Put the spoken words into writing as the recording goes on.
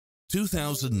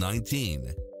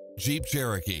2019 Jeep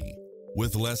Cherokee.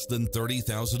 With less than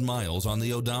 30,000 miles on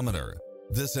the odometer,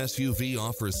 this SUV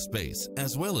offers space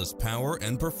as well as power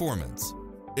and performance.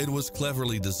 It was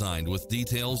cleverly designed with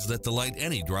details that delight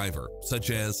any driver, such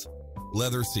as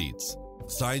leather seats,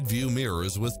 side view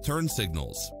mirrors with turn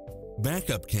signals,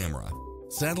 backup camera,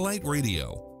 satellite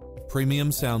radio,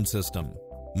 premium sound system,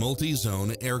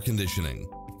 multi-zone air conditioning,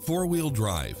 four-wheel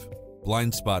drive,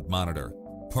 blind spot monitor,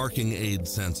 parking aid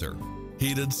sensor,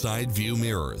 heated side view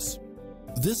mirrors.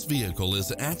 This vehicle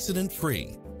is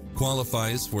accident-free,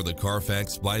 qualifies for the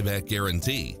Carfax buyback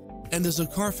guarantee, and is a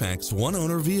Carfax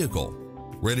one-owner vehicle.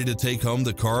 Ready to take home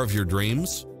the car of your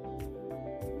dreams?